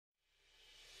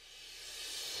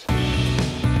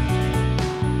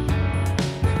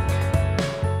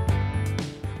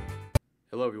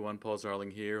everyone. Paul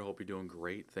Zarling here. Hope you're doing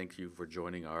great. Thank you for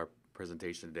joining our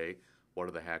presentation today. What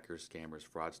are the hackers, scammers,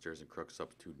 fraudsters, and crooks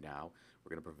up to now? We're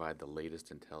going to provide the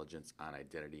latest intelligence on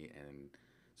identity and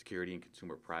security and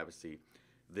consumer privacy.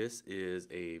 This is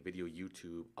a video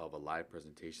YouTube of a live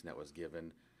presentation that was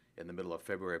given in the middle of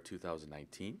February of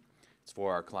 2019. It's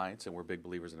for our clients, and we're big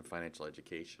believers in financial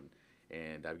education.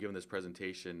 And I've given this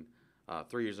presentation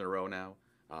 3 years in a row now,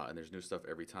 and there's new stuff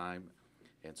every time.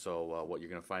 And so what you're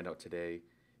going to find out today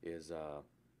is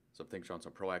some things on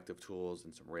some proactive tools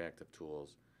and some reactive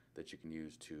tools that you can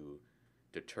use to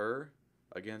deter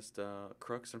against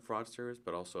crooks and fraudsters,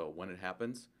 but also when it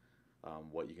happens,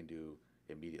 what you can do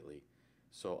immediately.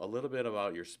 So a little bit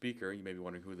about your speaker. You may be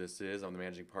wondering who this is. I'm the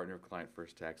managing partner of Client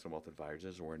First Tax and Wealth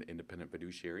Advisors. We're an independent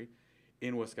fiduciary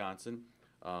in Wisconsin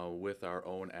with our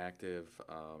own active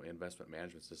investment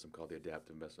management system called the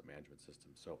Adaptive Investment Management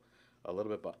System. So a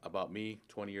little bit about me,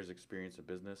 20 years experience in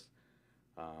business.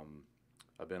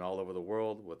 I've been all over the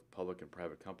world with public and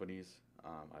private companies.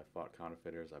 I've fought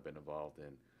counterfeiters. I've been involved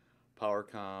in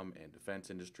PowerCom and defense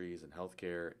industries and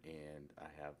healthcare, and I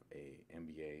have a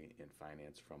MBA in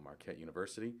finance from Marquette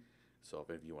University. So if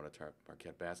any of you want to try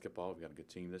Marquette basketball, we've got a good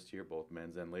team this year, both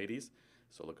men's and ladies.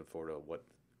 So looking forward to what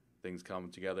things come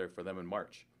together for them in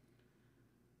March.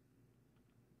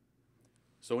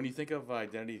 So when you think of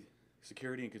identity,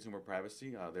 security, and consumer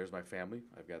privacy, there's my family.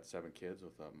 I've got 7 kids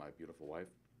with my beautiful wife.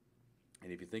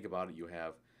 And if you think about it, you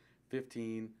have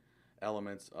 15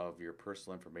 elements of your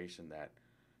personal information that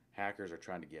hackers are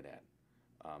trying to get at.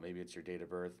 Maybe it's your date of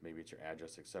birth, maybe it's your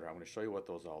address, etc. I'm going to show you what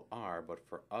those all are, but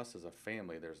for us as a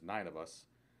family, there's 9 of us.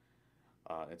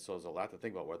 And so there's a lot to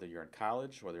think about, whether you're in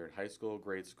college, whether you're in high school,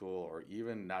 grade school, or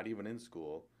even not even in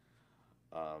school.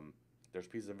 There's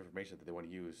pieces of information that they want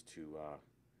to use to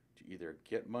either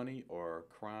get money or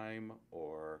crime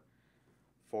or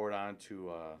forward on to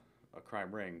a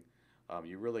crime ring.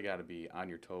 You really got to be on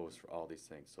your toes for all these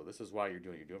things. So this is why you're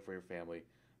doing it. You're doing it for your family,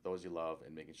 those you love,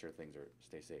 and making sure things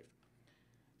stay safe.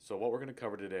 So what we're going to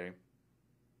cover today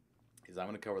is I'm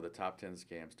going to cover the top 10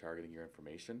 scams targeting your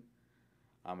information.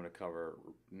 I'm going to cover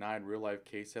 9 real-life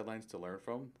case headlines to learn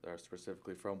from that are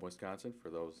specifically from Wisconsin for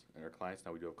those in our clients.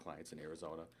 Now we do have clients in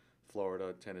Arizona,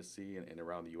 Florida, Tennessee, and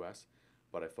around the U.S.,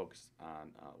 but I focus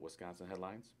on Wisconsin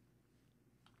headlines.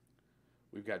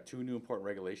 We've got 2 new important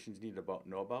regulations you need to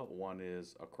know about. One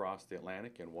is across the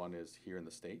Atlantic, and one is here in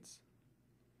the States.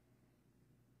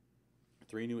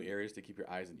 3 new areas to keep your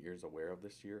eyes and ears aware of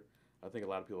this year. I think a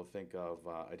lot of people think of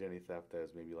identity theft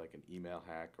as maybe like an email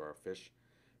hack or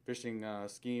a phishing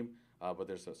scheme, but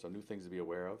there's some new things to be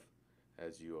aware of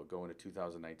as you go into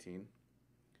 2019.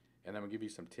 And I'm going to give you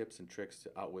some tips and tricks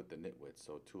to outwit the nitwits,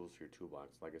 so tools for your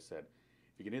toolbox. Like I said,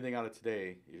 if you get anything out of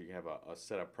today, you can have a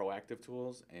set of proactive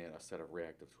tools and a set of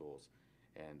reactive tools,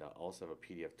 and also have a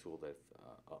PDF tool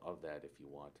of that if you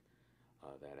want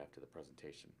that after the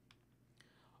presentation.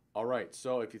 All right,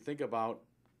 so if you think about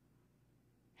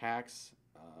hacks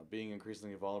being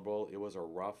increasingly vulnerable, it was a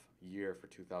rough year for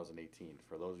 2018.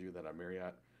 For those of you that are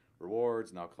Marriott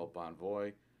Rewards, now called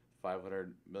Bonvoy,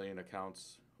 500 million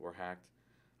accounts were hacked.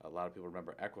 A lot of people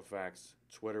remember Equifax.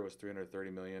 Twitter was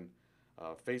 330 million.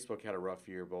 Facebook had a rough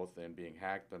year, both in being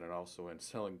hacked, but also in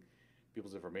selling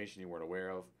people's information you weren't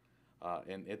aware of.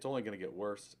 And it's only going to get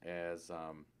worse as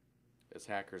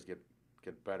hackers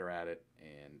get better at it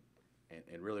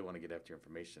and really want to get after your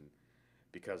information,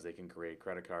 because they can create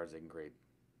credit cards, they can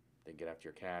get after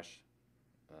your cash,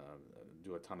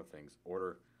 do a ton of things,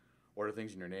 order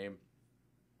things in your name,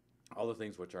 all the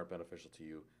things which aren't beneficial to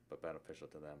you but beneficial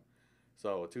to them.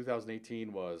 So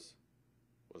 2018 was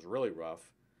really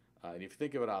rough. And if you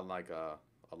think of it on like a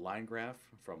line graph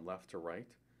from left to right,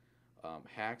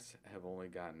 hacks have only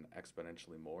gotten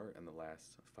exponentially more in the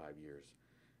last 5 years.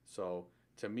 So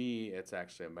to me, it's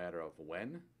actually a matter of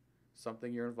when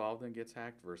something you're involved in gets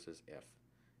hacked versus if.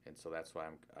 And so that's why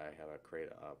I have create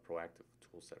a proactive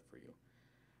tool set for you.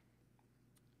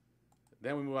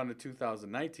 Then we move on to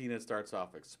 2019. It starts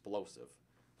off explosive.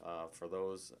 For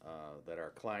those that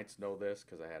are clients know this,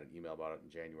 because I had an email about it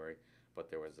in January. But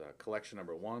there was collection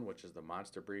number 1, which is the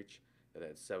monster breach, that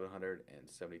had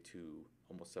 772,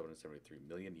 almost 773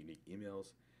 million unique emails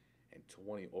and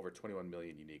over 21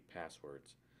 million unique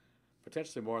passwords.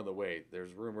 Potentially more on the way.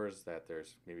 There's rumors that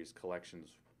there's maybe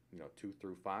collections, 2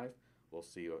 through 5. We'll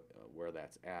see where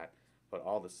that's at. But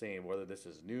all the same, whether this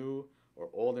is new or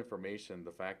old information,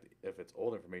 the fact if it's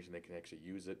old information, they can actually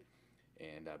use it,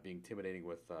 and be intimidating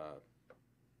with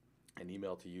an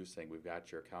email to you saying we've got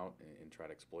your account and try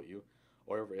to exploit you.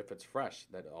 Or if it's fresh,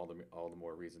 that all the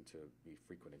more reason to be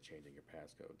frequent in changing your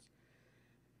passcodes.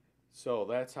 So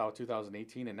that's how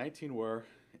 2018 and 19 were,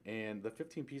 and the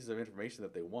 15 pieces of information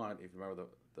that they want. If you remember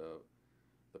the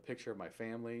picture of my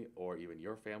family, or even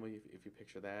your family, if you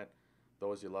picture that,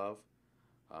 those you love,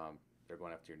 they're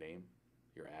going after your name,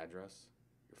 your address,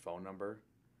 your phone number,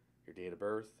 your date of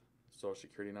birth, social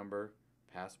security number,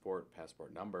 passport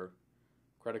number,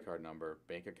 credit card number,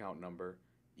 bank account number,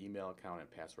 email account,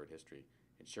 and password history,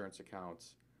 insurance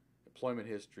accounts, employment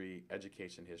history,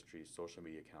 education history, social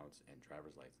media accounts, and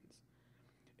driver's license.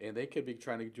 And they could be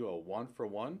trying to do a one for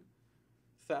one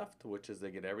theft, which is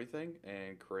they get everything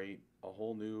and create a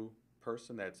whole new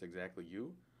person that's exactly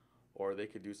you, or they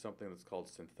could do something that's called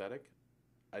synthetic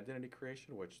identity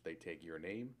creation, which they take your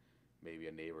name, maybe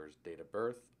a neighbor's date of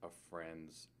birth, a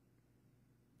friend's,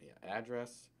 yeah,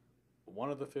 address,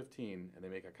 one of the 15, and they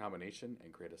make a combination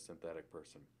and create a synthetic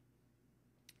person.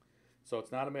 So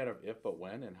it's not a matter of if, but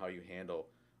when, and how you handle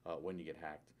when you get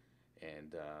hacked.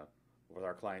 And with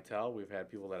our clientele, we've had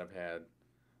people that have had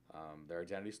their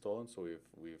identity stolen, so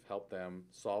we've helped them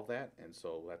solve that, and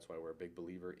so that's why we're a big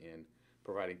believer in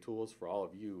providing tools for all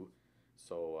of you,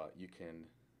 so you can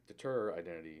deter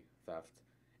identity theft,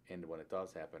 and when it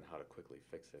does happen, how to quickly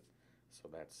fix it. So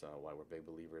that's why we're big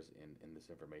believers in this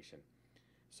information.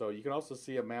 So you can also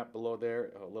see a map below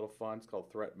there, a little fun. It's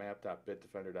called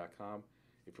threatmap.bitdefender.com.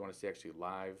 If you want to see actually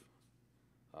live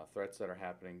threats that are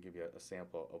happening, give you a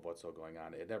sample of what's all going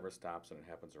on. It never stops and it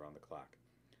happens around the clock.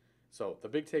 So the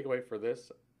big takeaway for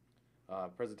this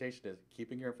presentation is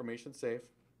keeping your information safe,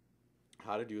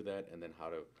 how to do that, and then how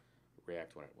to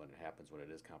react when it happens, when it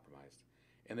is compromised.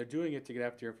 And they're doing it to get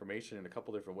after your information in a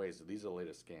couple different ways. These are the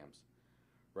latest scams,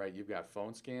 right? You've got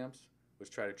phone scams, which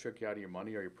try to trick you out of your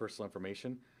money or your personal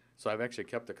information. So I've actually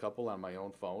kept a couple on my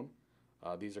own phone.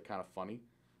 These are kind of funny.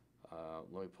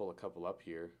 Let me pull a couple up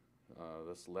here.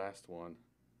 This last one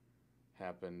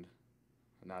happened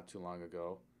not too long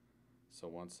ago. So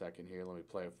 1 second here, let me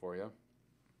play it for you.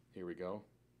 Here we go.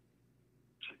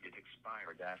 It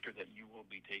expired after that you will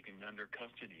be taken under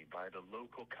custody by the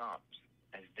local cops,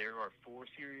 as there are 4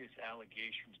 serious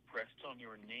allegations pressed on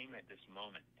your name at this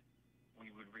moment.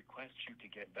 We would request you to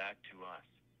get back to us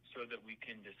so that we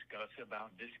can discuss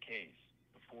about this case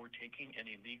before taking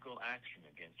any legal action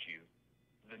against you.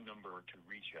 The number to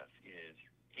reach us is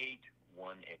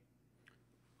 818.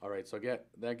 All right, so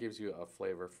that gives you a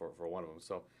flavor for one of them.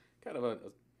 So kind of a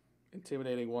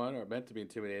intimidating one, or meant to be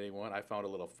intimidating one. I found a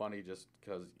little funny just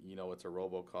because, it's a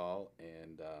robocall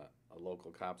and a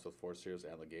local cops with 4 serious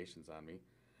allegations on me.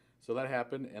 So that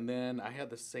happened, and then I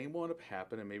had the same one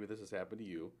happen, and maybe this has happened to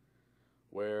you,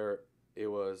 where it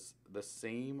was the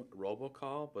same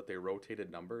robocall, but they rotated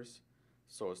numbers.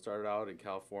 So it started out in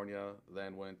California,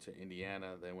 then went to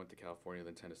Indiana, then went to California,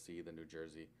 then Tennessee, then New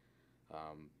Jersey,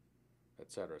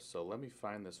 etc. So let me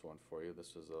find this one for you.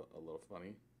 This was a little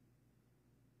funny.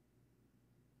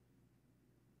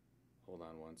 Hold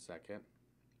on 1 second.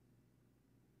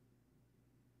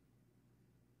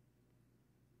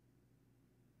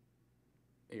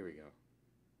 Here we go.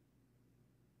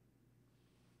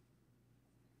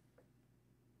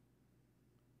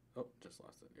 Oh, just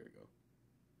lost it. Here we go.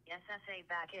 SSA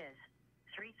back is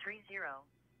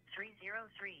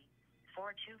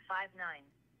 330-303-4259.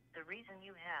 The reason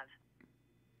you have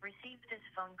received this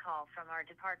phone call from our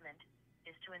department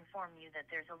is to inform you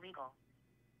that there's a legal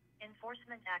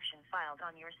enforcement action filed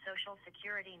on your social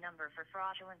security number for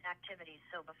fraudulent activities.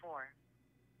 So before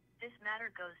this matter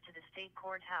goes to the state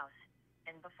courthouse,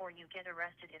 and before you get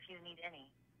arrested, if you need any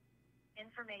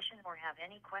information or have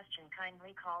any question,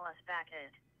 kindly call us back at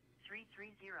 330.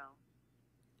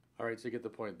 All right, so you get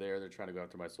the point there. They're trying to go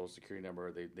after my social security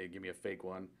number. They give me a fake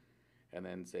one and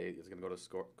then say it's going to go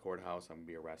to courthouse. I'm going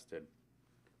to be arrested.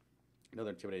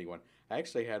 Another intimidating one. I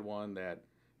actually had one that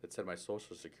said my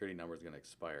social security number is going to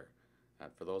expire.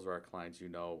 For those of our clients,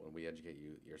 when we educate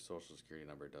you, your social security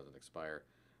number doesn't expire.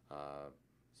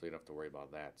 So you don't have to worry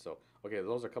about that. So, okay,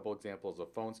 those are a couple examples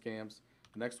of phone scams.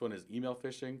 The next one is email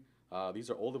phishing. These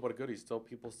are older but goodies.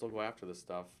 People still go after this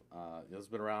stuff. It's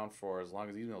been around for as long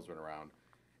as email's been around,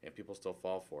 and people still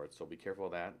fall for it. So be careful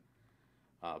of that.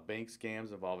 Bank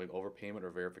scams involving overpayment or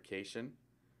verification.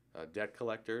 Debt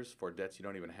collectors for debts you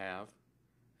don't even have,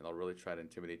 and they'll really try to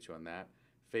intimidate you on that.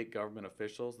 Fake government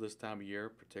officials this time of year,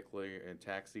 particularly in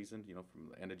tax season,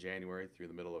 from the end of January through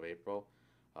the middle of April.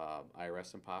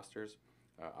 IRS imposters.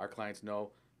 Our clients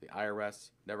know the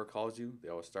IRS never calls you. They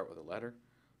always start with a letter.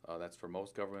 That's for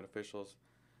most government officials.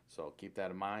 So keep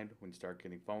that in mind when you start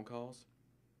getting phone calls.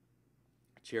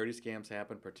 Charity scams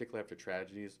happen, particularly after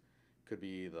tragedies. Could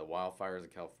be the wildfires in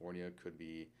California, could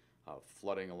be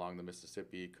flooding along the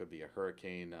Mississippi, could be a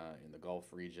hurricane in the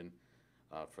Gulf region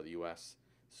for the U.S.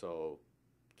 So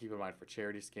keep in mind for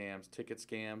charity scams, ticket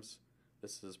scams.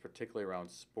 This is particularly around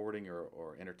sporting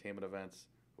or entertainment events,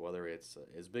 whether it's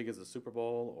as big as the Super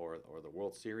Bowl or the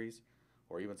World Series,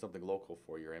 or even something local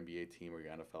for your NBA team or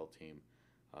your NFL team.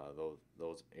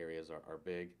 Those areas are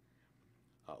big.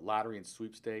 Lottery and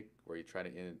sweepstake, where you try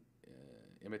to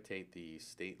imitate the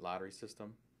state lottery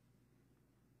system.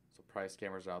 So prize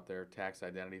scammers out there. Tax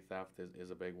identity theft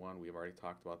is a big one. We've already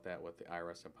talked about that with the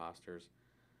IRS imposters,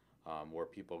 where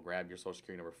people grab your Social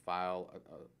Security number, file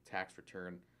a tax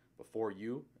return before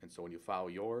you, and so when you file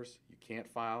yours, you can't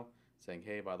file saying,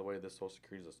 hey, by the way, this Social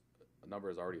Security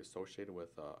number is already associated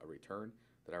with a return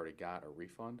that I already got a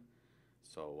refund.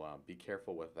 So be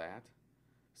careful with that.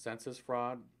 Census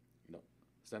fraud.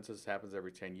 Census happens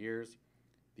every 10 years.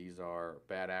 These are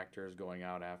bad actors going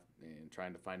out and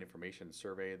trying to find information and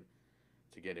survey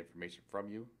to get information from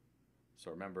you. So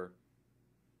remember,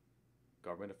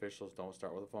 government officials don't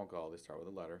start with a phone call, they start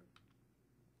with a letter.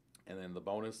 And then the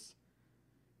bonus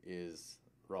is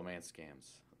romance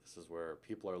scams. This is where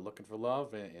people are looking for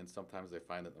love, and sometimes they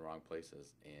find it in the wrong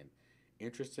places. And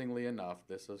interestingly enough,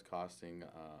 this is costing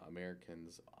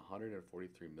Americans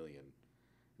 $143 million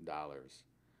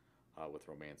with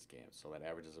romance scams. So that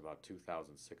averages about $2,600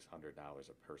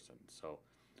 a person. So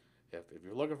if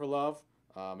you're looking for love,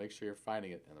 make sure you're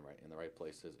finding it in the right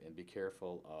places, and be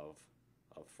careful of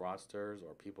fraudsters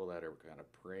or people that are kind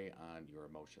of prey on your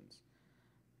emotions.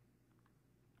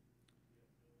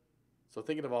 So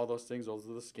thinking of all those things, those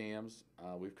are the scams.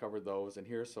 We've covered those, and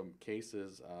here are some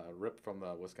cases ripped from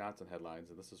the Wisconsin headlines,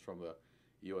 and this is from the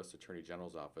U.S. Attorney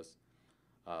General's office.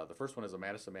 The first one is a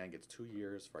Madison man gets 2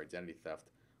 years for identity theft.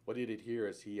 What he did here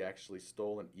is he actually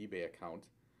stole an eBay account,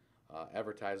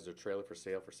 advertised a trailer for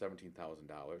sale for $17,000,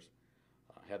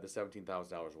 had the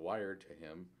 $17,000 wired to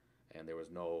him, and there was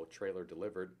no trailer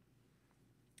delivered.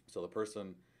 So the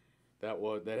person that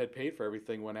had paid for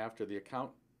everything went after the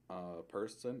account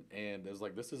person, and it was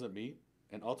like, this isn't me,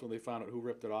 and ultimately found out who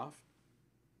ripped it off.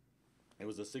 It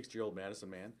was a 60-year-old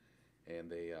Madison man, and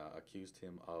they accused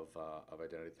him of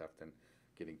identity theft and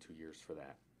getting 2 years for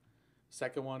that.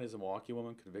 Second one is a Milwaukee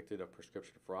woman convicted of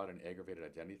prescription fraud and aggravated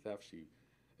identity theft. She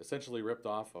essentially ripped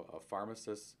off a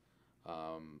pharmacist's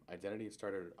identity and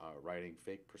started writing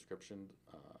fake prescription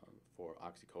for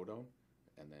oxycodone,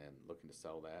 and then looking to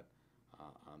sell that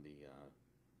on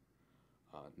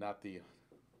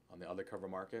the undercover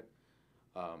market.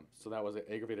 So that was an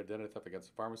aggravated identity theft against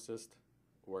a pharmacist,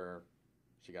 where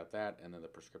she got that, and then the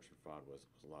prescription fraud was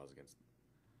laws against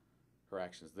her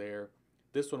actions there.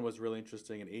 This one was really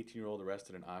interesting. An 18-year-old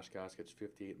arrested in Oshkosh gets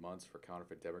 58 months for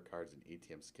counterfeit debit cards and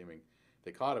ATM skimming.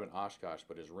 They caught him in Oshkosh,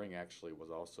 but his ring actually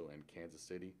was also in Kansas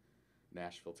City,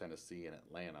 Nashville, Tennessee, and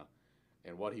Atlanta.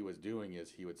 And what he was doing is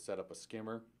he would set up a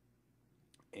skimmer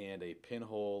and a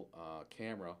pinhole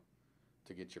camera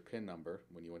to get your PIN number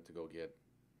when you went to go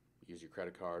use your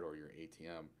credit card or your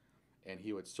ATM. And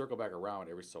he would circle back around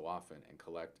every so often and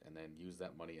collect, and then use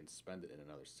that money and spend it in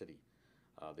another city.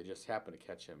 They just happened to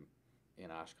catch him in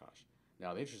Oshkosh.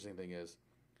 Now, the interesting thing is,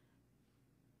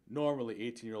 normally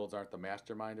 18-year-olds aren't the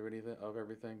mastermind of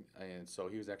everything, and so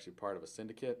he was actually part of a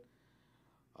syndicate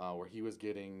where he was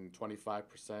getting 25%,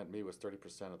 maybe it was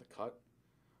 30% of the cut,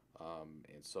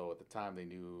 and so at the time they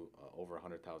knew over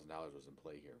 $100,000 was in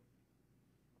play here.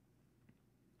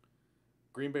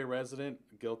 Green Bay resident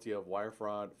guilty of wire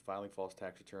fraud, filing false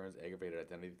tax returns, aggravated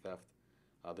identity theft.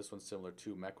 This one's similar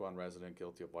to Mequon resident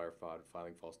guilty of wire fraud,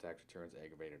 filing false tax returns,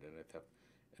 aggravated identity theft.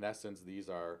 In essence, these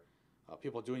are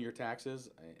people doing your taxes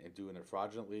and doing it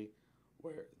fraudulently,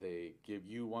 where they give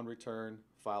you one return,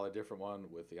 file a different one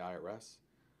with the IRS,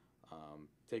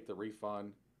 take the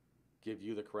refund, give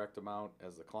you the correct amount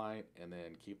as the client, and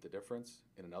then keep the difference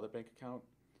in another bank account.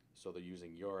 So they're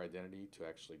using your identity to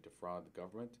actually defraud the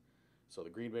government. So the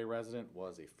Green Bay resident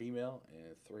was a female,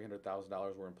 and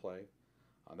 $300,000 were in play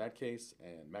on that case,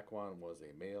 and Mequon was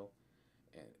a male,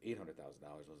 and $800,000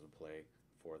 was in play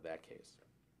for that case.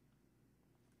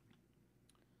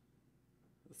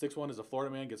 The sixth one is a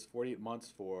Florida man gets 48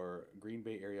 months for Green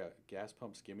Bay area gas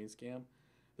pump skimming scam.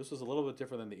 This was a little bit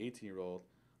different than the 18-year-old.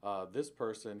 This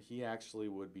person, he actually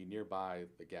would be nearby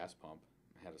the gas pump,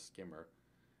 had a skimmer,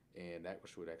 and that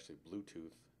would actually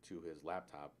Bluetooth to his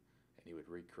laptop, and he would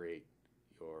recreate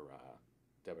your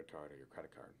debit card or your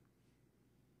credit card.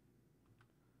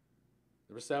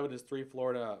 Number 7 is 3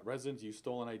 Florida residents use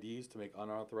stolen IDs to make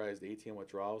unauthorized ATM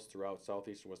withdrawals throughout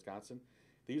southeastern Wisconsin.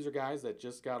 These are guys that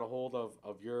just got a hold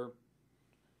of your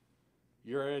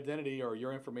identity or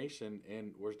your information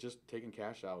and were just taking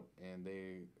cash out, and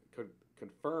they could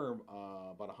confirm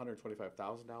about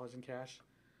 $125,000 in cash,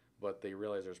 but they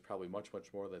realized there's probably much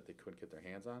more that they couldn't get their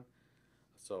hands on.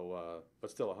 But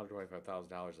still,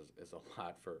 $125,000 is a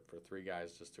lot for three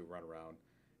guys just to run around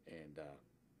and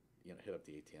hit up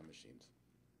the ATM machines.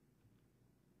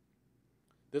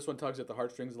 This one tugs at the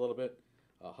heartstrings a little bit.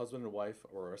 Husband and wife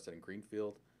were arrested in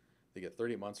Greenfield. They get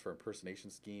 30 months for impersonation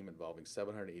scheme involving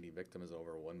 780 victims and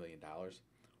over $1 million.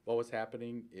 What was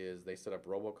happening is they set up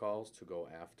robocalls to go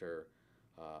after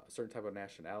a certain type of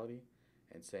nationality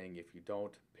and saying if you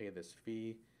don't pay this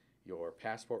fee, your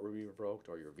passport will be revoked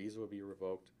or your visa will be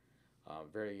revoked.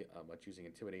 Very much using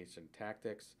intimidation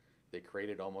tactics. They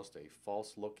created almost a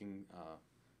false-looking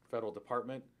federal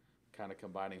department, kind of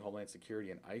combining Homeland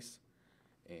Security and ICE,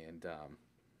 and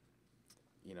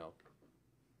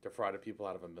defrauded people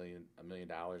out of $1 million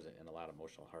and a lot of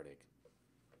emotional heartache.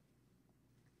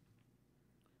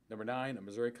 Number 9, a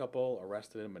Missouri couple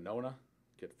arrested in Monona,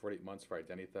 get 48 months for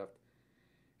identity theft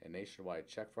and nationwide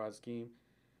check fraud scheme.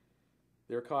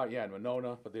 They were caught, in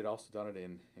Monona, but they'd also done it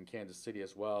in Kansas City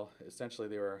as well. Essentially,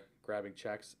 they were grabbing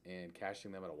checks and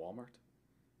cashing them at a Walmart,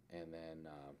 and then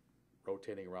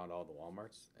rotating around all the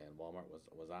Walmarts, and Walmart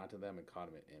was onto them and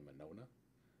caught them in Monona.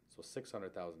 So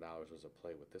 $600,000 was at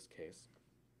play with this case.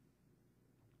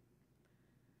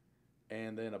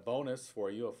 And then a bonus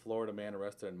for you, a Florida man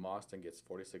arrested in Boston gets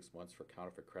 46 months for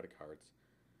counterfeit credit cards.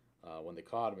 When they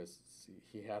caught him,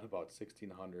 he had about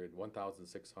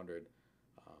 1,600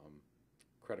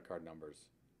 credit card numbers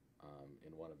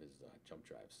in one of his jump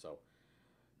drives. So,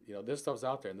 this stuff's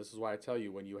out there, and this is why I tell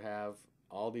you, when you have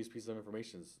all these pieces of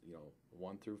information,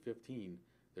 1 through 15,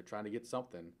 they're trying to get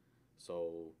something,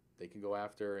 so they can go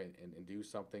after and do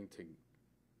something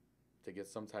to get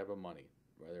some type of money,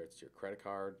 whether it's your credit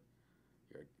card,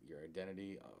 your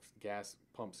identity, gas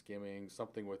pump skimming,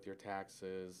 something with your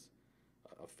taxes,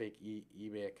 a fake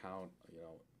eBay account.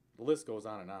 The list goes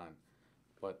on and on,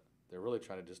 but they're really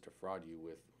trying to just defraud you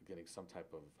with getting some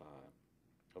type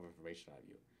of information out of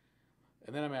you.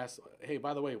 And then I'm asked, hey,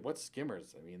 by the way, what's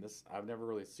skimmers? I've never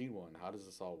really seen one. How does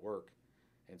this all work?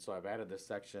 And so I've added this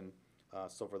section.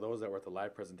 So for those that were at the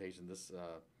live presentation,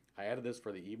 I added this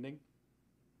for the evening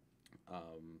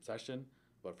session,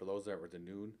 but for those that were at the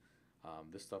noon,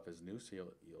 this stuff is new, so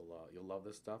you'll love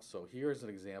this stuff. So here's an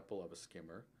example of a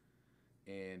skimmer,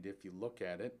 and if you look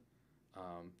at it,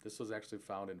 this was actually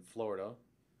found in Florida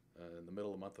in the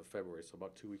middle of the month of February, so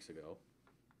about 2 weeks ago.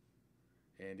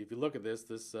 And if you look at this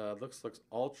looks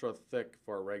ultra thick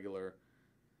for a regular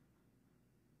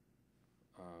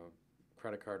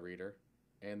credit card reader,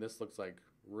 and this looks like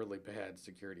really bad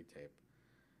security tape.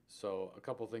 So a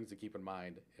couple things to keep in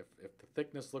mind: if the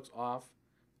thickness looks off,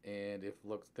 and if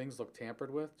things look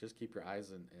tampered with, just keep your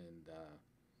eyes and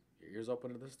your ears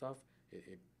open to this stuff.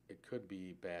 It could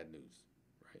be bad news,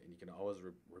 right? And you can always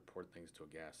report things to a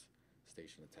gas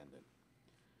station attendant.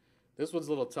 This one's a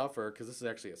little tougher because this is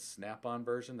actually a snap-on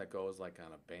version that goes like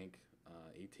on a bank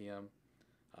ATM.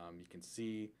 You can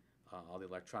see all the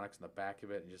electronics in the back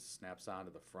of it, and it just snaps on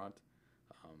to the front.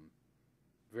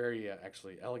 Very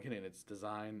actually elegant in its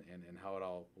design and how it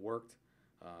all worked.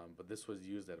 But this was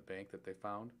used at a bank that they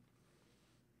found.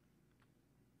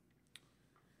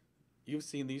 You've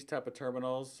seen these type of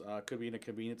terminals. Could be in a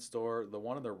convenience store. The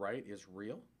one on the right is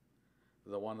real.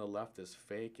 The one on the left is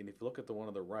fake. And if you look at the one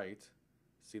on the right,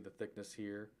 see the thickness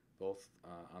here, both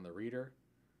on the reader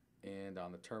and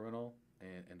on the terminal,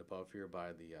 and above here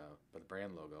by the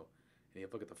brand logo. And if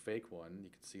you look at the fake one, you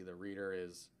can see the reader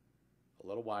is a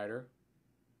little wider,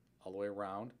 all the way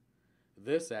around.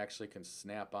 This actually can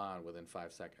snap on within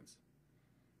 5 seconds.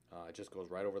 It just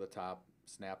goes right over the top,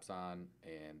 snaps on,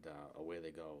 and away they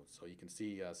go. So you can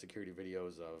see security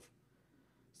videos of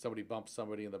somebody bumps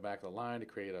somebody in the back of the line to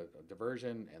create a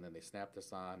diversion, and then they snap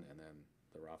this on, and then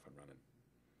they're off and running.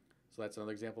 So that's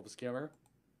another example of a skimmer.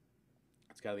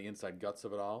 It's got the inside guts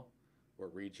of it all, where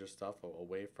it reads your stuff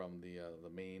away from the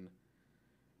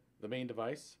main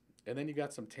device. And then you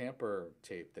got some tamper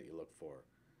tape that you look for.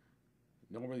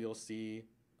 Normally you'll see,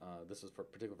 this is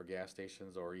particularly for gas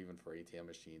stations or even for ATM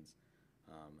machines,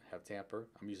 have tamper.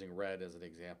 I'm using red as an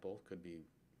example. Could be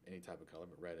any type of color,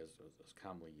 but red is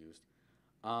commonly used.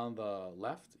 On the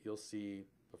left, you'll see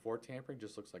before tampering,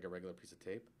 just looks like a regular piece of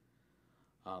tape.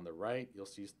 On the right, you'll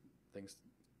see things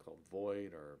called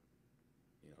void or,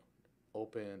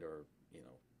 opened or,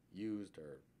 used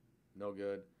or no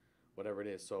good, whatever it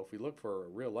is. So if we look for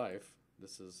real life,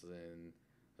 this is in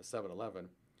a 7-Eleven.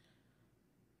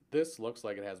 This looks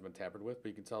like it has been tampered with, but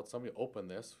you can tell somebody opened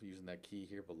this using that key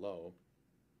here below,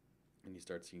 and you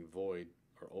start seeing void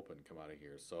or open come out of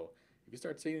here. So if you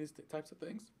start seeing these types of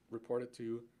things, report it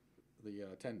to the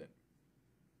attendant.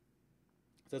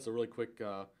 So that's a really quick,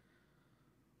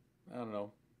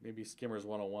 maybe Skimmers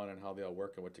 101 and how they all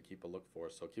work and what to keep a look for.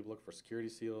 So keep a look for security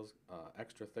seals,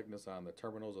 extra thickness on the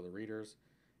terminals or the readers,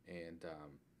 and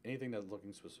anything that's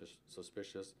looking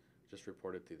suspicious, just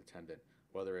report it to the attendant.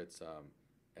 Whether it's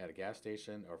at a gas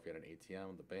station, or if you're at an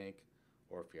ATM, the bank,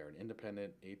 or if you're an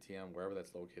independent ATM, wherever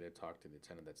that's located, talk to the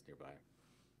attendant that's nearby.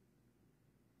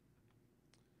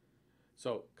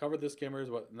 So covered the skimmers.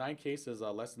 9 cases,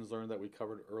 lessons learned that we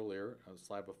covered earlier on the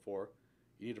slide before.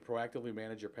 You need to proactively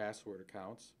manage your password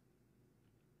accounts,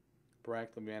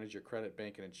 proactively manage your credit,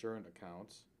 bank, and insurance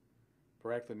accounts,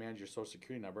 proactively manage your social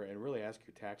security number, and really ask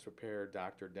your tax preparer,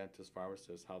 doctor, dentist,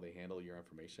 pharmacist how they handle your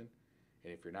information.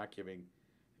 And if you're not giving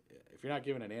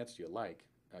an answer you like,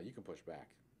 you can push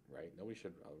back, right? Nobody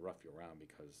should rough you around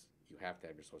because you have to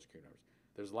have your social security numbers.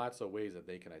 There's lots of ways that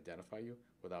they can identify you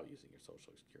without using your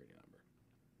social security number.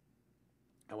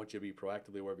 I want you to be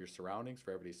proactively aware of your surroundings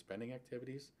for everyday spending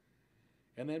activities,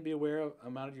 and then be aware of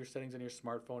amount of your settings on your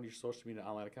smartphone, your social media,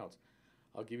 online accounts.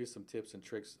 I'll give you some tips and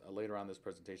tricks later on in this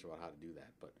presentation about how to do that.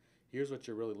 But here's what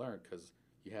you really learned, because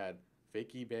you had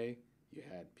fake eBay, you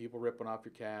had people ripping off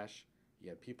your cash, you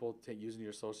had people using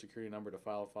your social security number to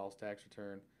file a false tax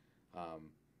return.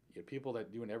 You had people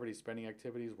that doing everyday spending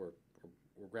activities were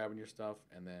grabbing your stuff,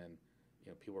 and then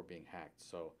people were being hacked.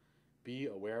 So be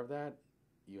aware of that.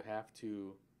 You have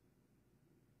to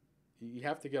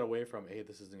get away from, hey,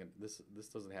 this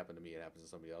doesn't happen to me, it happens to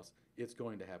somebody else. It's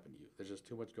going to happen to you. There's just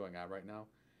too much going on right now,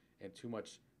 and too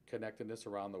much connectedness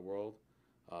around the world,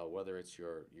 whether it's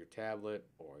your tablet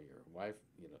or your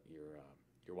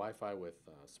Wi-Fi with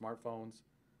smartphones,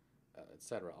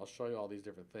 etc. I'll show you all these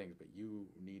different things, but you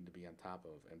need to be on top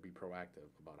of and be proactive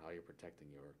about how you're protecting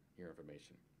your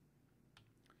information.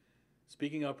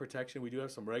 Speaking of protection, we do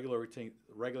have some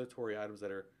regulatory items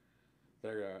that are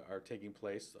taking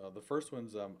place. The first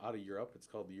one's out of Europe. It's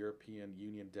called the European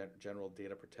Union General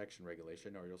Data Protection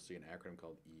Regulation, or you'll see an acronym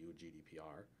called EU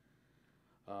GDPR.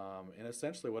 And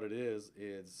essentially what it is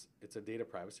it's a data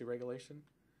privacy regulation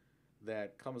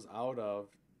that comes out of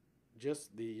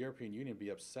just the European Union be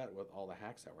upset with all the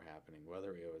hacks that were happening,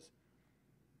 whether it was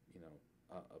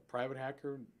a private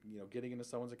hacker getting into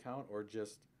someone's account, or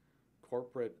just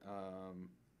corporate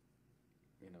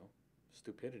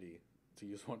stupidity, to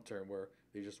use one term, where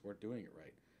they just weren't doing it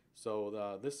right.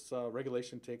 So this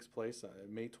regulation takes place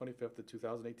May 25th of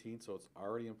 2018, so it's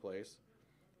already in place.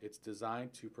 It's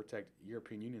designed to protect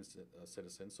European Union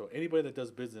citizens, so anybody that does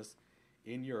business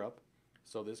in Europe.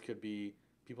 So this could be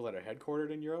people that are headquartered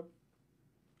in Europe,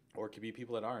 or it could be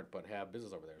people that aren't but have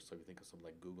business over there. So if you think of something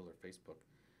like Google or Facebook,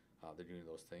 they're doing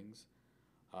those things.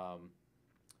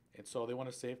 And so they want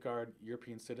to safeguard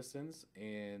European citizens,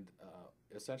 and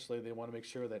essentially they want to make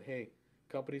sure that, hey,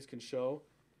 companies can show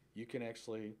you can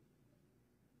actually,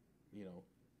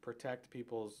 protect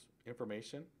people's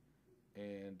information,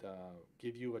 and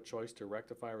give you a choice to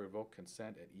rectify or revoke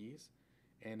consent at ease.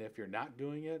 And if you're not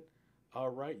doing it, all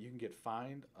right, you can get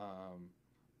fined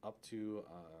up to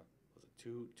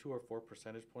 2 or 4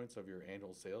 percentage points of your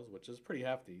annual sales, which is pretty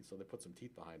hefty. So they put some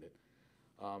teeth behind it.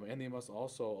 And they must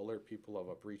also alert people of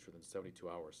a breach within 72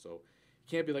 hours. So you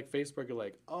can't be like Facebook. You're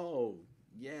like, oh,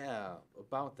 yeah,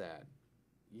 about that.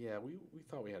 Yeah, we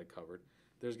thought we had it covered.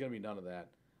 There's going to be none of that.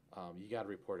 You got to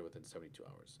report it within 72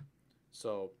 hours.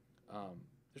 So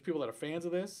there's people that are fans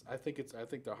of this. I think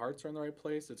their hearts are in the right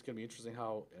place. It's going to be interesting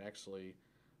how it actually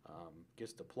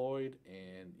gets deployed,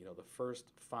 and the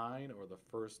first fine or the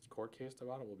first court case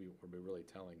about it will be really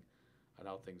telling on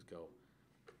how things go.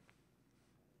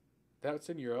 That's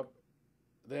in Europe.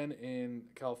 Then in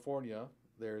California,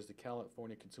 there's the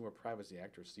California Consumer Privacy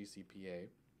Act, or CCPA.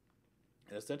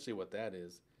 And essentially what that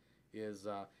is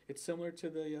it's similar to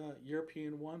the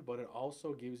European one, but it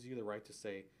also gives you the right to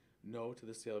say no to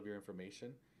the sale of your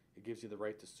information. It gives you the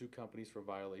right to sue companies for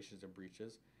violations and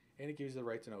breaches, and it gives you the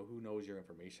right to know who knows your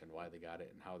information, why they got it,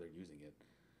 and how they're using it.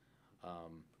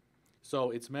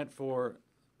 So it's meant for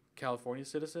California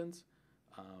citizens.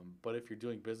 But if you're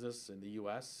doing business in the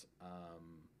U.S.,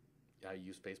 I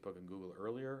used Facebook and Google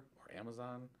earlier, or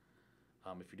Amazon.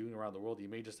 If you're doing it around the world, you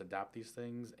may just adopt these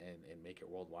things and make it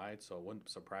worldwide. So it wouldn't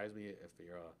surprise me if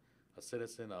you're a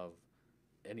citizen of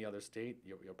any other state,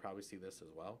 you'll probably see this as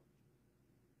well.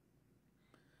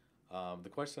 The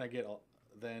question I get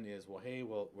then is, well, hey,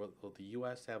 will the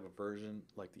U.S. have a version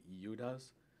like the EU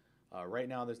does? Right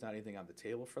now, there's not anything on the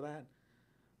table for that.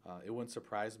 It wouldn't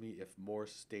surprise me if more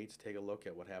states take a look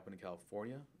at what happened in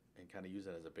California and kind of use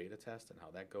it as a beta test, and how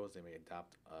that goes. They may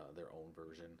adopt their own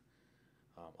version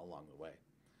along the way.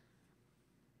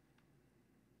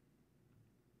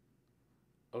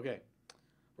 Okay,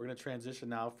 we're going to transition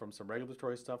now from some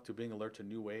regulatory stuff to being alert to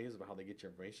new ways of how they get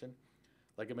your information.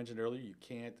 like I mentioned earlier, you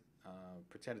can't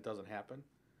pretend it doesn't happen.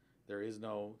 There is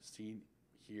no see,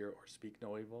 hear, or speak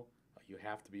no evil. You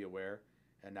have to be aware.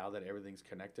 And now that everything's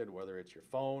connected, whether it's your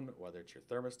phone, whether it's your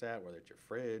thermostat, whether it's your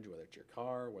fridge, whether it's your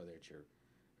car, whether it's your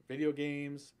video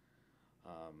games,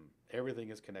 everything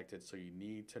is connected. So you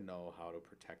need to know how to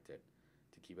protect it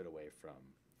to keep it away from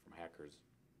hackers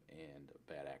and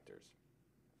bad actors.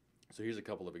 So here's a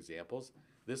couple of examples.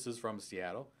 This is from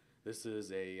Seattle. This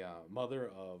is a mother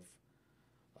of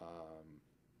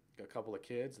a couple of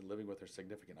kids living with her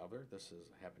significant other. This is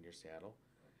happened near Seattle.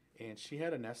 And she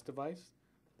had a Nest device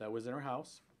that was in her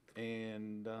house.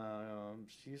 And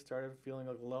she started feeling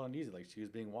a little uneasy, like she was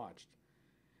being watched.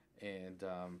 And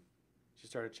she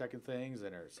started checking things,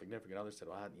 and her significant other said,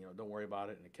 well, don't worry about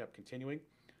it. And it kept continuing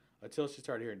until she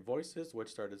started hearing voices, which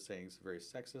started saying some very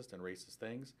sexist and racist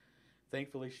things.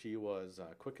 Thankfully, she was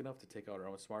quick enough to take out her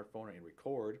own smartphone and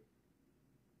record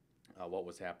what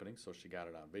was happening, so she got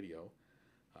it on video.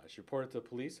 She reported to the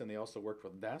police, and they also worked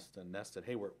with Nest, and Nest said,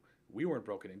 hey, we weren't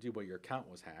broken into, but your account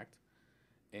was hacked.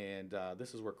 And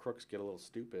this is where crooks get a little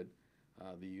stupid.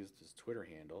 They used his Twitter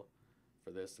handle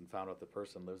for this and found out the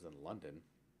person lives in London.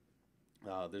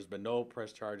 There's been no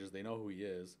press charges. They know who he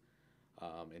is,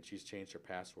 and she's changed her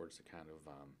passwords to kind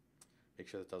of make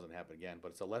sure that doesn't happen again.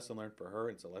 But it's a lesson learned for her.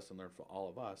 It's a lesson learned for all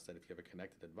of us that if you have a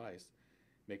connected device,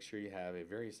 make sure you have a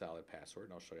very solid password,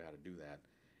 and I'll show you how to do that.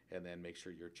 And then make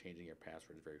sure you're changing your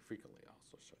passwords very frequently. I'll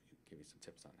also give you some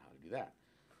tips on how to do that.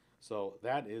 So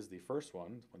that is the first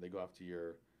one. When they go after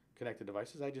your connected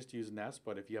devices, I just use Nest,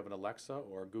 but if you have an Alexa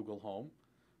or a Google Home,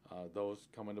 those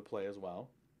come into play as well.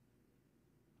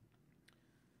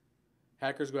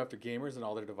 Hackers go after gamers and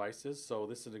all their devices. So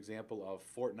this is an example of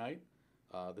Fortnite.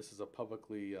 This is a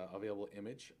publicly available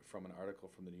image from an article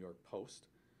from the New York Post.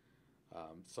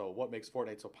 So what makes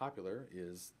Fortnite so popular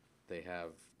is they have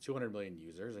 200 million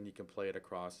users, and you can play it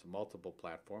across multiple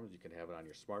platforms. You can have it on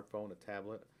your smartphone, a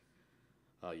tablet,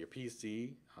 your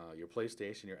PC, your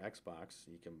PlayStation, your Xbox.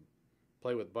 You can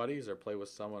play with buddies or play with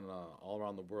someone all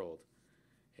around the world.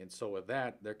 And so with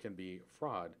that, there can be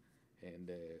fraud. And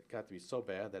it got to be so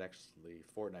bad that actually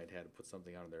Fortnite had to put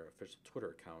something on their official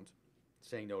Twitter account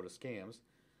saying no to scams.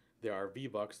 There are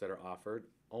V-Bucks that are offered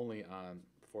only on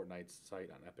Fortnite's site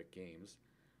on Epic Games.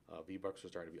 V-Bucks are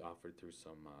starting to be offered through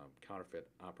some counterfeit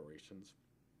operations,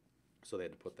 so they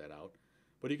had to put that out.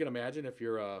 But you can imagine if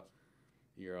you're a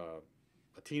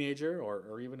teenager,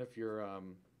 or even if you're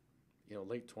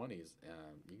late 20s,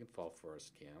 you can fall for a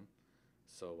scam.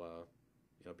 So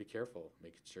be careful,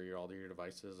 making sure all your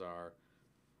devices are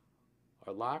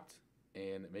locked,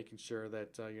 and making sure that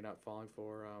you're not falling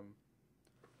for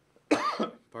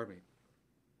pardon me,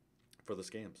 for the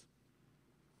scams.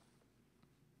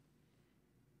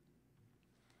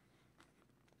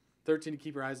 Thirteen to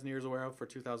keep your eyes and ears aware of for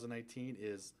 2019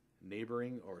 is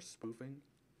neighboring or spoofing.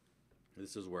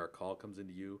 This is where a call comes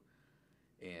into you,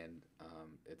 and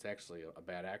it's actually a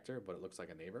bad actor, but it looks like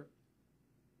a neighbor.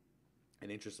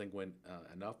 And interesting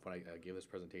enough, when I gave this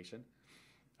presentation,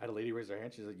 I had a lady raise her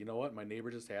hand. She said, you know what, my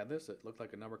neighbor just had this. It looked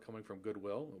like a number coming from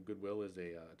Goodwill. Goodwill is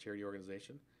a charity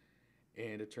organization.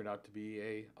 And it turned out to be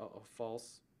a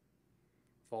false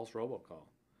robocall.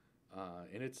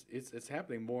 And it's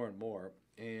happening more and more.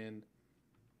 And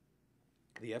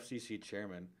the FCC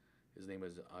chairman, his name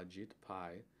is Ajit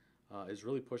Pai, is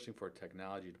really pushing for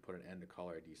technology to put an end to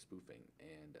caller ID spoofing.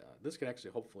 And this can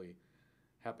actually hopefully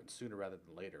happen sooner rather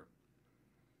than later.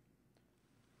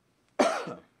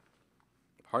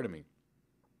 Pardon me.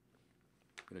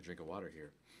 I'm going to drink a water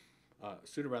here.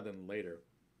 Sooner rather than later,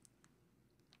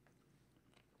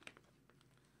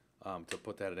 to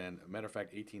put that at end. Matter of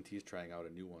fact, AT&T is trying out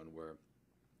a new one where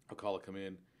a call will come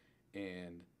in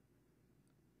and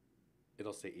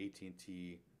it'll say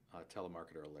AT&T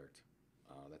telemarketer alert.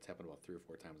 That's happened about 3 or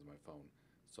 4 times on my phone.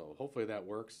 So hopefully that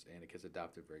works and it gets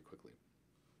adopted very quickly.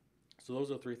 So those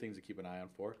are 3 things to keep an eye on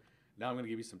for. Now I'm going to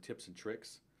give you some tips and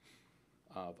tricks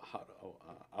of how to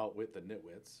outwit the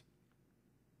nitwits.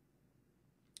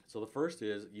 So the first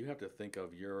is you have to think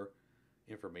of your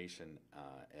information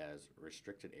as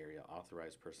restricted area,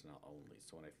 authorized personnel only.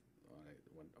 So when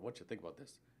I want you to think about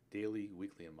this, daily,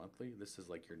 weekly, and monthly, this is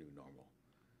like your new normal,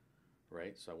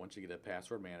 right? So I want you to get a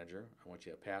password manager. I want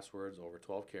you to have passwords over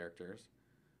 12 characters.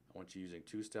 I want you using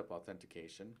 2-step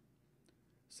authentication.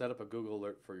 Set up a Google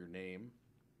alert for your name.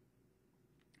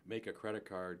 Make a credit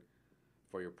card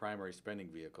for your primary spending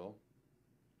vehicle.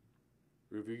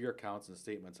 Review your accounts and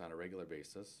statements on a regular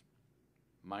basis.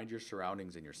 Mind your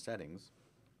surroundings and your settings.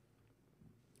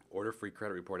 Order free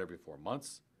credit report every 4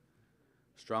 months.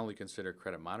 Strongly consider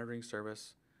credit monitoring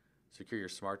service. Secure your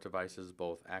smart devices,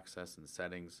 both access and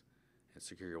settings, and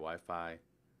secure your Wi-Fi.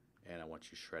 and I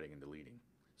want you shredding and deleting.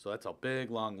 So that's a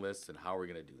big long list, and how we're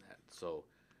going to do that. So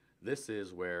this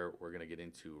is where we're going to get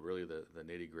into really the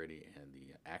nitty gritty and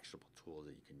the actionable tools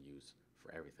that you can use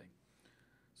for everything.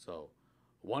 So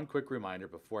one quick reminder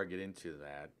before I get into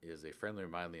that is a friendly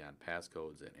reminder on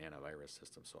passcodes and antivirus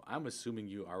systems. So I'm assuming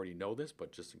you already know this,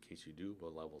 but just in case you do,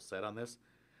 we'll level set on this,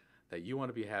 that you want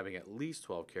to be having at least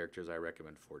 12 characters. I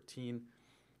recommend 14.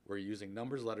 We're using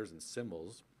numbers, letters, and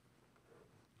symbols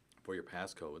for your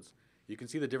passcodes. You can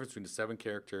see the difference between the 7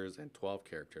 characters and 12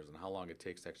 characters and how long it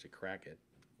takes to actually crack it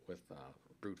with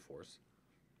brute force.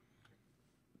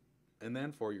 And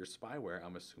then for your spyware,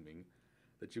 I'm assuming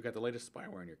that you got the latest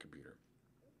spyware on your computer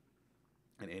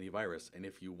and antivirus. And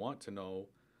if you want to know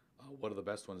what are the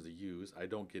best ones to use, I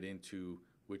don't get into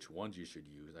which ones you should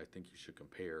use. I think you should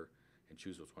compare and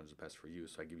choose which one's the best for you.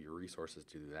 So I give you resources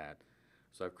to do that.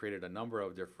 So I've created a number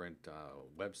of different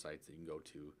websites that you can go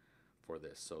to for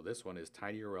this. So this one is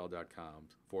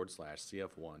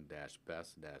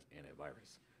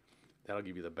tinyurl.com/cf1-best-antivirus. That'll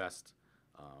give you the best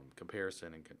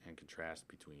comparison and contrast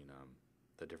between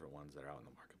the different ones that are out in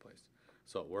the marketplace.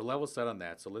 So we're level set on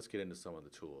that. So let's get into some of the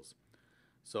tools.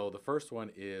 So the first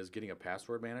one is getting a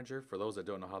password manager. For those that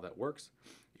don't know how that works,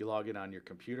 you log in on your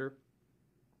computer,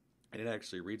 and it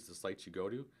actually reads the sites you go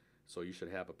to. So you should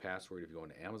have a password if you go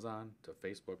into Amazon, to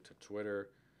Facebook, to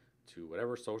Twitter, to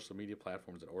whatever social media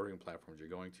platforms and ordering platforms you're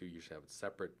going to. You should have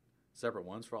separate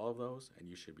ones for all of those, and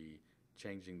you should be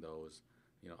changing those,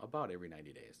 about every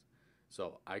 90 days.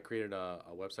 So I created a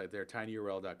website there,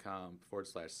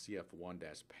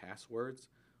 tinyurl.com/cf1-passwords,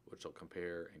 which will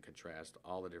compare and contrast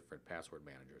all the different password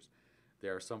managers.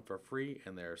 There are some for free,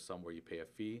 and there are some where you pay a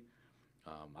fee.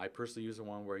 I personally use the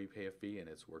one where you pay a fee, and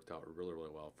it's worked out really, really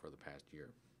well for the past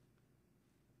year.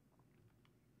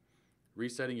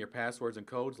 Resetting your passwords and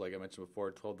codes, like I mentioned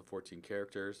before, 12 to 14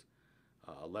 characters,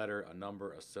 a letter, a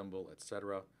number, a symbol,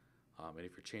 etc. And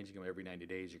if you're changing them every 90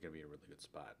 days, you're going to be in a really good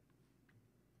spot.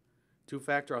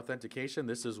 Two-factor authentication,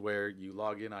 this is where you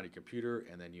log in on your computer,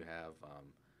 and then you have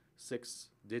 6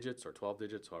 digits or 12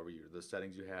 digits, however the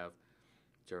settings you have,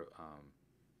 to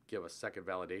give a second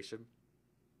validation.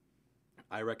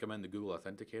 I recommend the Google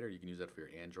Authenticator. You can use that for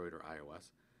your Android or iOS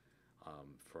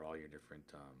for all your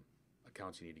different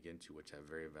accounts you need to get into, which have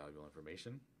very valuable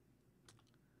information.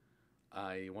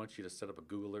 I want you to set up a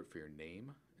Google alert for your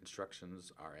name.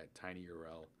 Instructions are at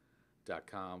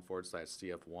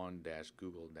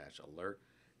tinyurl.com/cf1-google-alert.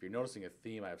 If you're noticing a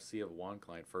theme, I have CF1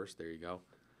 client first. There you go.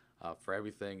 For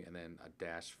everything, and then a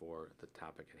dash for the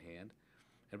topic at hand.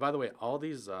 And by the way, all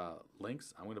these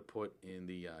links I'm going to put in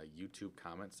the YouTube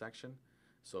comment section,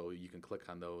 so you can click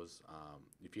on those.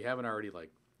 If you haven't already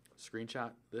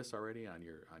screenshot this already on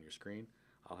your screen,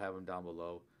 I'll have them down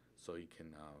below, so you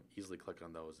can easily click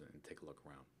on those and take a look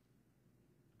around.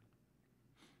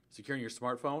 Securing your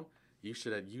smartphone, you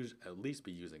should at least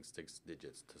be using 6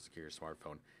 digits to secure your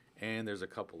smartphone. And there's a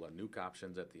couple of nuke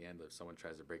options at the end. If someone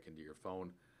tries to break into your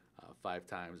phone 5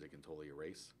 times, they can totally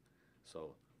erase.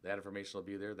 So that information will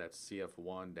be there. That's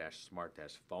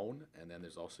CF1-smart-phone. And then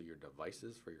there's also your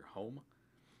devices for your home,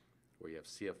 where you have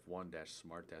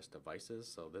CF1-smart-devices.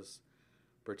 So this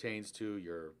pertains to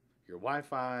your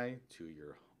Wi-Fi, to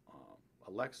your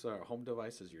Alexa or home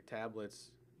devices, your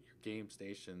tablets, your game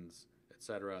stations,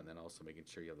 etc., and then also making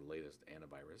sure you have the latest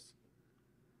antivirus.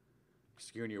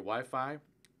 Securing your Wi-Fi,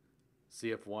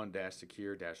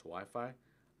 CF1-secure-Wi-Fi.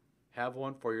 Have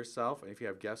one for yourself, and if you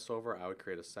have guests over, I would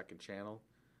create a second channel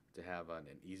to have an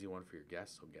easy one for your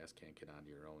guests, so guests can't get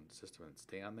onto your own system and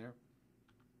stay on there.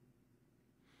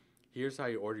 Here's how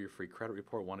you order your free credit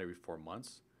report, one every 4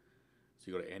 months. So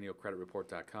you go to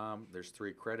annualcreditreport.com. There's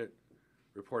 3 credit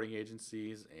reporting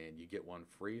agencies, and you get one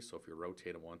free. So if you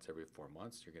rotate them once every 4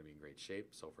 months, you're going to be in great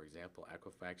shape. So for example,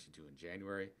 Equifax you do in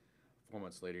January. 4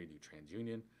 months later, you do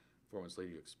TransUnion. 4 months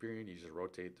later, you do Experian. You just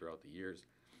rotate throughout the years,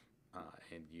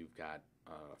 and you've got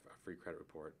a free credit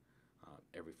report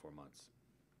every 4 months.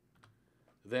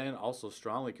 Then also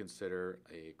strongly consider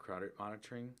a credit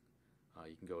monitoring.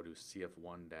 You can go to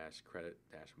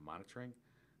CF1-credit-monitoring.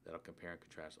 That'll compare and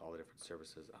contrast all the different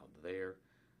services out there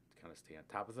to kind of stay on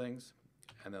top of things.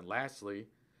 And then lastly,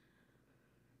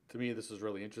 to me, this is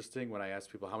really interesting. When I ask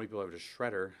people how many people have a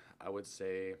shredder, I would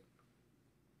say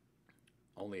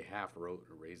only half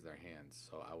raise their hands.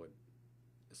 So I would,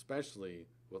 especially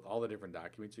with all the different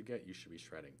documents you get, you should be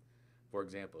shredding. For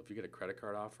example, if you get a credit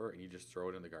card offer and you just throw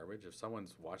it in the garbage, if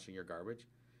someone's watching your garbage,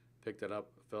 pick it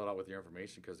up, fill it out with your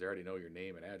information because they already know your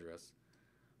name and address.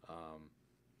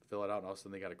 Fill it out, and all of a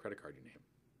sudden they got a credit card in your name.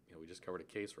 We just covered a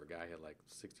case where a guy had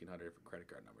 1,600 different credit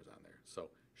card numbers on there.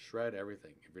 So shred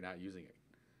everything if you're not using it.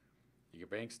 your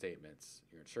bank statements,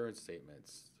 your insurance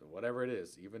statements, so whatever it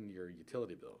is, even your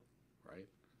utility bill, right?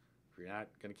 If you're not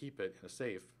going to keep it in a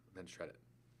safe, then shred it.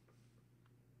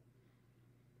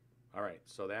 All right,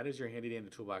 so that is your handy dandy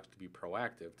toolbox to be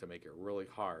proactive, to make it really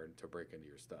hard to break into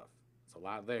your stuff. It's a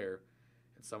lot there,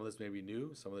 and some of this may be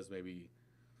new, some of this may be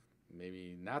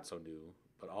maybe not so new,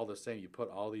 but all the same, you put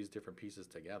all these different pieces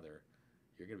together,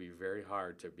 you're going to be very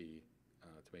hard to be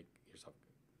to make yourself.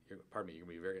 You're going to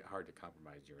be very hard to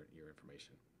compromise your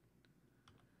information.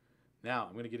 Now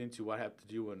I'm going to get into what I have to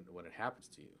do when it happens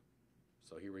to you.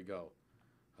 So here we go.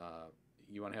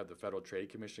 You want to have the Federal Trade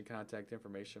Commission contact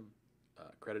information,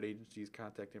 credit agencies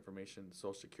contact information,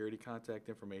 Social Security contact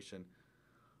information,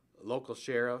 local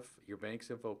sheriff, your bank's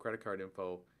info, credit card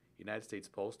info, United States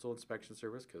Postal Inspection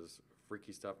Service, because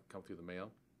freaky stuff can come through the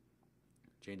mail,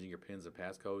 changing your PINs and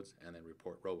passcodes, and then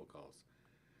report robocalls.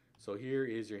 So here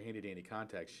is your handy dandy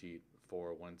contact sheet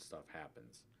for when stuff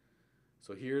happens.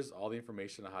 So here's all the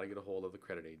information on how to get a hold of the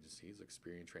credit agencies,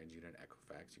 Experian, TransUnion, and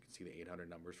Equifax. You can see the 800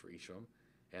 numbers for each of them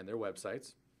and their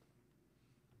websites.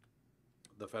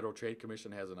 The Federal Trade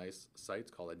Commission has a nice site.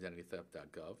 It's called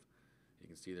identitytheft.gov. You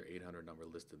can see their 800 number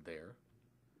listed there.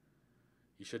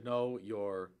 You should know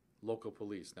your local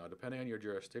police. Now, depending on your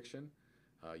jurisdiction,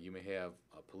 you may have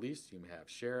police, you may have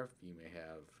sheriff, you may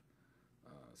have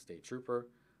state trooper,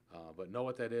 but know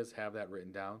what that is, have that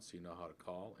written down so you know how to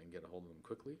call and get a hold of them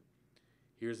quickly.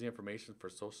 Here's the information for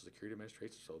Social Security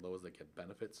Administration, so those that get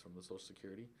benefits from the Social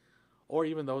Security, or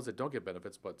even those that don't get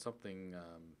benefits, but something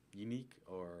unique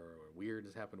or weird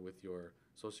has happened with your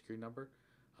Social Security number.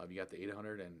 You got the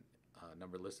 800 and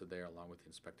number listed there along with the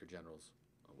Inspector General's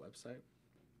website.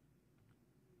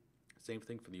 Same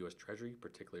thing for the U.S. Treasury,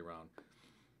 particularly around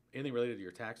anything related to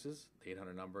your taxes. The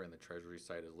 800 number and the Treasury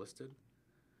site is listed.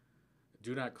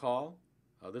 Do not call.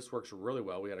 This works really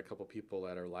well. We had a couple people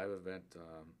at our live event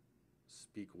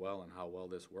speak well on how well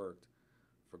this worked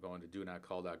for going to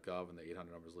donotcall.gov, and the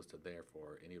 800 number is listed there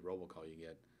for any robocall you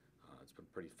get. It's been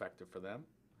pretty effective for them.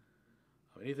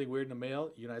 Anything weird in the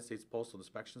mail, United States Postal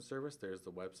Inspection Service, there's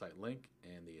the website link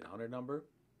and the 800 number.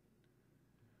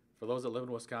 For those that live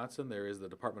in Wisconsin, there is the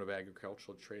Department of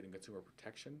Agricultural Trade and Consumer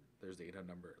Protection. There's the 800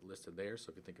 number listed there,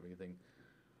 so if you think of anything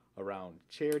around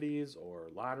charities or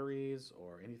lotteries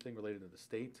or anything related to the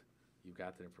state, you've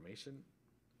got that information.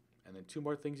 And then two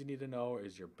more things you need to know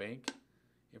is your bank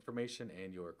information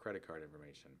and your credit card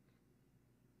information.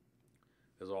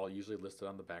 Those are all usually listed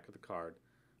on the back of the card,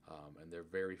 and they're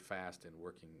very fast in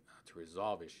working to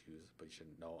resolve issues, but you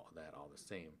should know that all the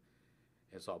same.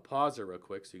 And so I'll pause there real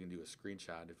quick so you can do a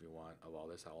screenshot if you want of all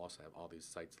this. I'll also have all these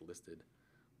sites listed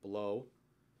below.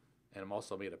 And I'm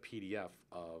also made a PDF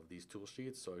of these tool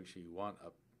sheets, so if you want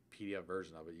a PDF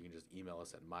version of it, you can just email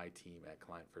us at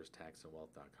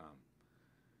myteam@clientfirsttaxandwealth.com.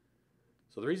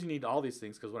 So the reason you need all these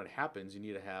things, because when it happens, you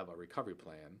need to have a recovery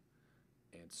plan.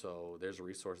 And so there's a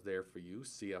resource there for you,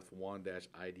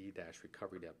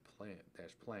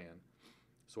 CF1-ID-recovery-plan.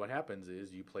 So what happens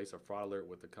is you place a fraud alert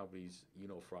with the companies you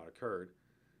know fraud occurred.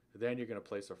 Then you're going to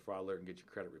place a fraud alert and get your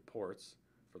credit reports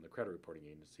from the credit reporting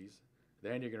agencies.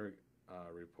 Then you're going to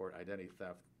report identity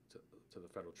theft to the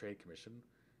Federal Trade Commission.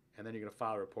 And then you're going to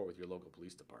file a report with your local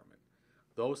police department.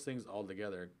 Those things all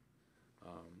together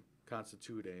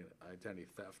constitute an identity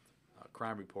theft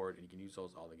crime report, and you can use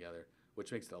those all together,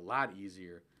 which makes it a lot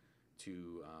easier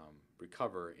to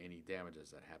recover any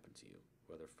damages that happen to you,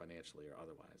 whether financially or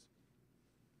otherwise.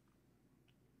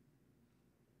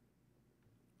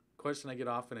 Question I get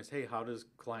often is, hey, how does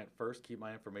Client First keep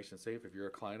my information safe? If you're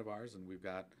a client of ours, and we've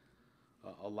got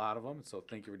a lot of them, so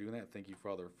thank you for doing that. Thank you for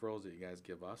all the referrals that you guys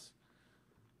give us.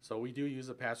 So we do use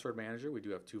a password manager. We do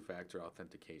have two-factor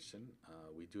authentication.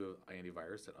 We do have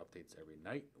antivirus that updates every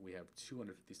night. We have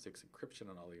 256 encryption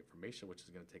on all the information, which is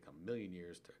going to take 1,000,000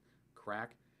 years to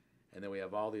crack. And then we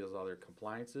have all these other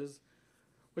compliances,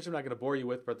 which I'm not going to bore you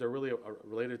with, but they're really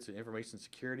related to information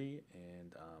security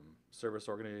and service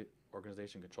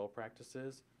organization control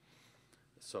practices.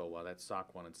 So that's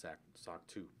SOC 1 and SOC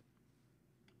 2.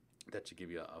 That should give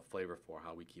you a flavor for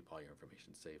how we keep all your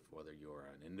information safe, whether you're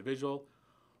an individual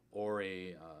or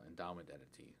a endowment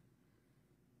entity.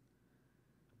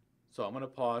 So I'm going to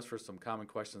pause for some common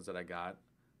questions that I got.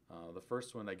 The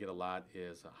first one I get a lot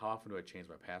is, how often do I change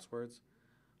my passwords?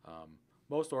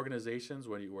 Most organizations,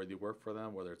 where you work for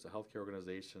them, whether it's a healthcare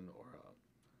organization or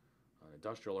an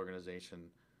industrial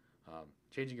organization,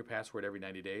 changing your password every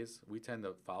 90 days. We tend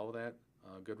to follow that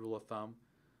good rule of thumb.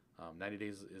 90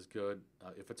 days is good.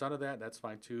 If it's under that, that's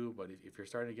fine too, but if you're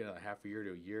starting to get a half a year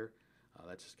to a year,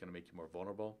 that's just going to make you more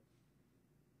vulnerable.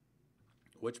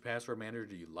 Which password manager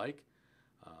do you like?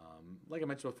 Like I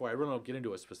mentioned before, I really don't get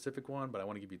into a specific one, but I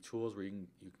want to give you tools where you can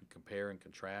compare and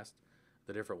contrast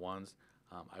the different ones.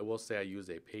 I will say I use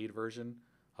a paid version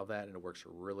of that, and it works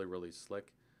really, really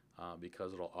slick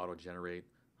because it'll auto-generate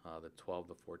the 12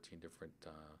 to 14 different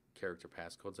character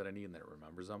passcodes that I need, and then it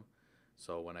remembers them.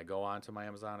 So when I go onto my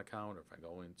Amazon account, or if I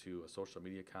go into a social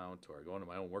media account, or I go into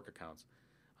my own work accounts,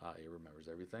 it remembers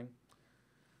everything.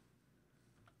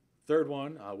 Third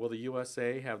one, will the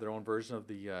USA have their own version of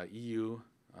the EU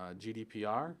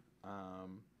GDPR?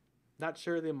 Not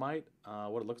sure they might.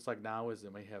 What it looks like now is they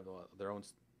may have their own,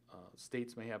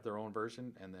 states may have their own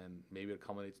version, and then maybe it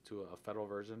culminates to a federal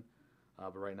version.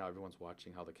 But right now everyone's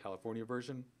watching how the California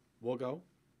version will go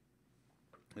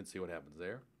and see what happens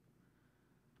there.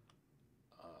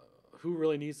 Who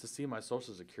really needs to see my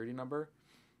social security number?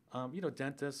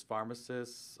 Dentists,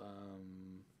 pharmacists,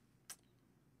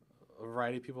 a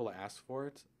variety of people ask for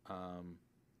it.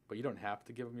 But you don't have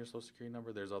to give them your social security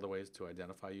number. There's other ways to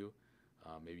identify you.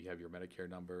 Maybe you have your Medicare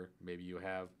number. Maybe you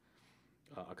have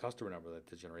a customer number that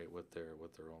they generate with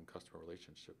their own customer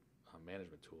relationship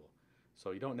management tool. So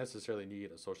you don't necessarily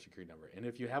need a social security number. And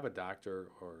if you have a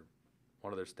doctor or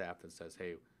one of their staff that says,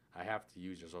 hey, I have to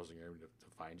use your social security number to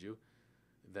find you,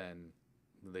 then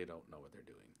they don't know what they're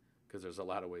doing, because there's a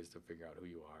lot of ways to figure out who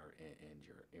you are and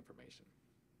your information.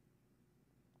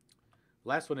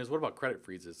 Last one is, what about credit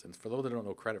freezes? And for those that don't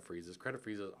know credit freezes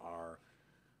are,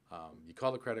 you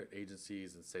call the credit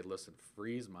agencies and say, listen,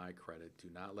 freeze my credit. Do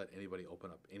not let anybody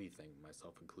open up anything,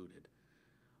 myself included.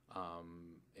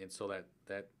 And so that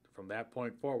from that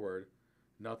point forward,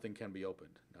 nothing can be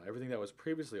opened. Now, everything that was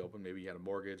previously open, maybe you had a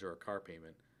mortgage or a car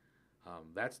payment,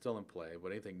 that's still in play,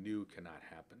 but anything new cannot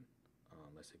happen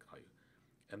unless they call you.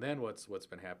 And then what's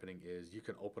been happening is you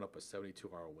can open up a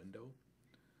 72-hour window.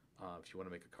 If you want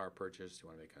to make a car purchase, you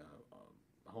want to make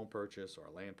a home purchase or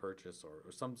a land purchase,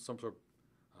 or some sort of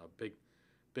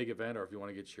big event, or if you want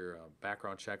to get your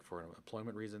background check for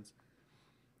employment reasons.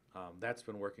 That's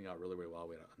been working out really, really well.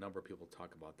 We had a number of people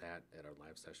talk about that at our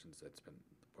live sessions. That's been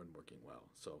working well.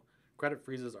 So credit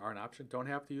freezes are an option. Don't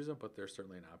have to use them, but they're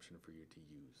certainly an option for you to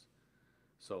use.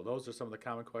 So those are some of the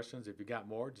common questions. If you got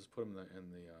more, just put them in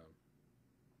the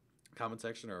comment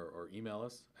section, or email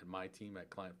us at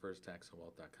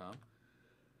myteam@clientfirsttaxandwealth.com.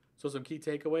 So some key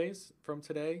takeaways from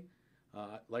today.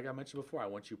 Like I mentioned before, I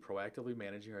want you proactively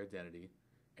managing your identity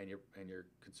and your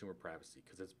consumer privacy,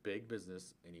 because it's big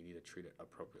business and you need to treat it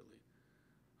appropriately.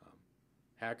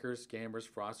 Hackers, scammers,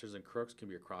 fraudsters, and crooks can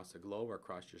be across the globe or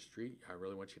across your street. I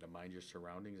really want you to mind your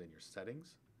surroundings and your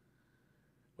settings.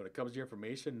 When it comes to your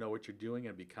information, know what you're doing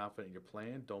and be confident in your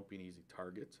plan. Don't be an easy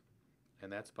target.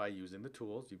 And that's by using the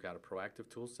tools. You've got a proactive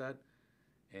tool set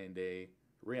and a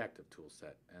reactive tool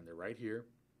set, and they're right here.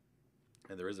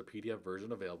 And there is a PDF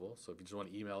version available. So if you just want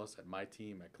to email us at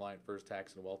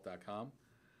myteam@clientfirsttaxandwealth.com,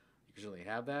 you can certainly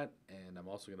have that. And I'm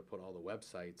also going to put all the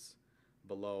websites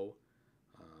below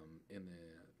in the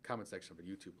comment section of a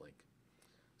YouTube link.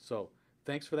 So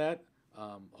thanks for that.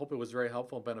 Hope it was very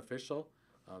helpful and beneficial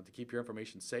to keep your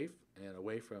information safe and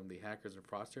away from the hackers and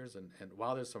fraudsters. And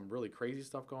while there's some really crazy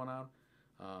stuff going on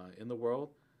in the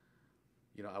world,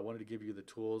 I wanted to give you the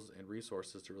tools and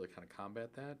resources to really kind of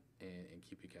combat that and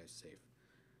keep you guys safe.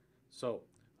 So,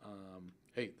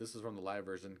 hey, this is from the live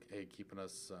version. Hey, keeping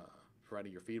us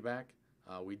providing your feedback.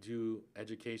 We do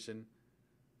education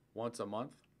once a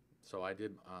month. So I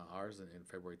did ours in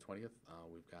February 20th.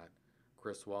 We've got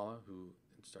Chris Walla, who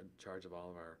is in charge of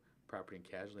all of our property and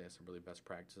casualty, has some really best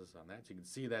practices on that. So you can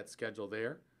see that schedule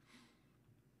there.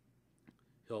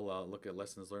 He'll look at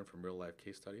lessons learned from real-life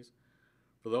case studies.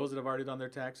 For those that have already done their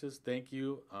taxes, thank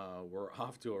you. We're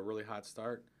off to a really hot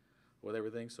start with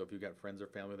everything. So if you've got friends or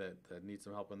family that need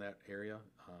some help in that area,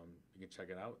 you can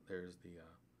check it out. There's the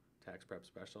tax prep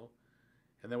special.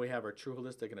 And then we have our true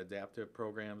holistic and adaptive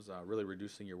programs, really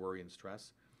reducing your worry and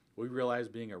stress. We realize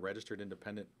being a registered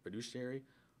independent fiduciary,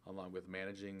 along with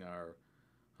managing our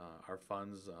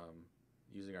funds,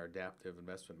 using our adaptive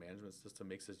investment management system,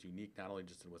 makes us unique not only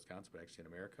just in Wisconsin, but actually in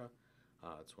America.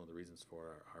 It's one of the reasons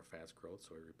for our fast growth,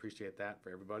 so we appreciate that for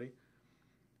everybody.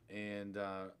 And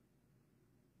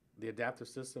the adaptive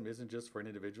system isn't just for an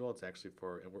individual, it's actually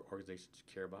for organizations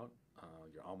you care about,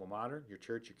 your alma mater, your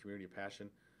church, your community of passion.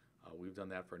 We've done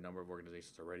that for a number of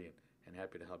organizations already, and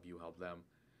happy to help you help them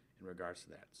in regards to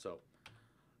that. So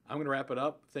I'm going to wrap it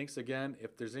up. Thanks again.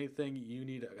 If there's anything you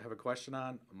need to have a question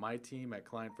on, my team at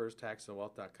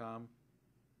clientfirsttaxandwealth.com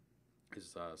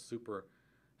is super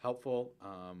helpful.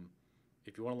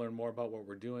 If you want to learn more about what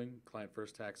we're doing,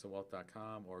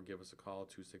 clientfirsttaxandwealth.com, or give us a call,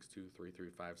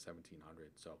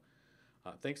 262-335-1700. So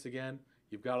thanks again.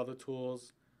 You've got all the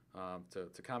tools.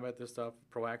 to combat this stuff,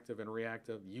 proactive and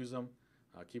reactive. Use them.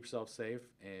 Keep yourself safe,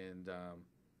 and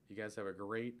you guys have a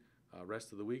great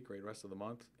rest of the week, great rest of the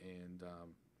month, and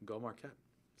go Marquette.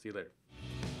 See you later.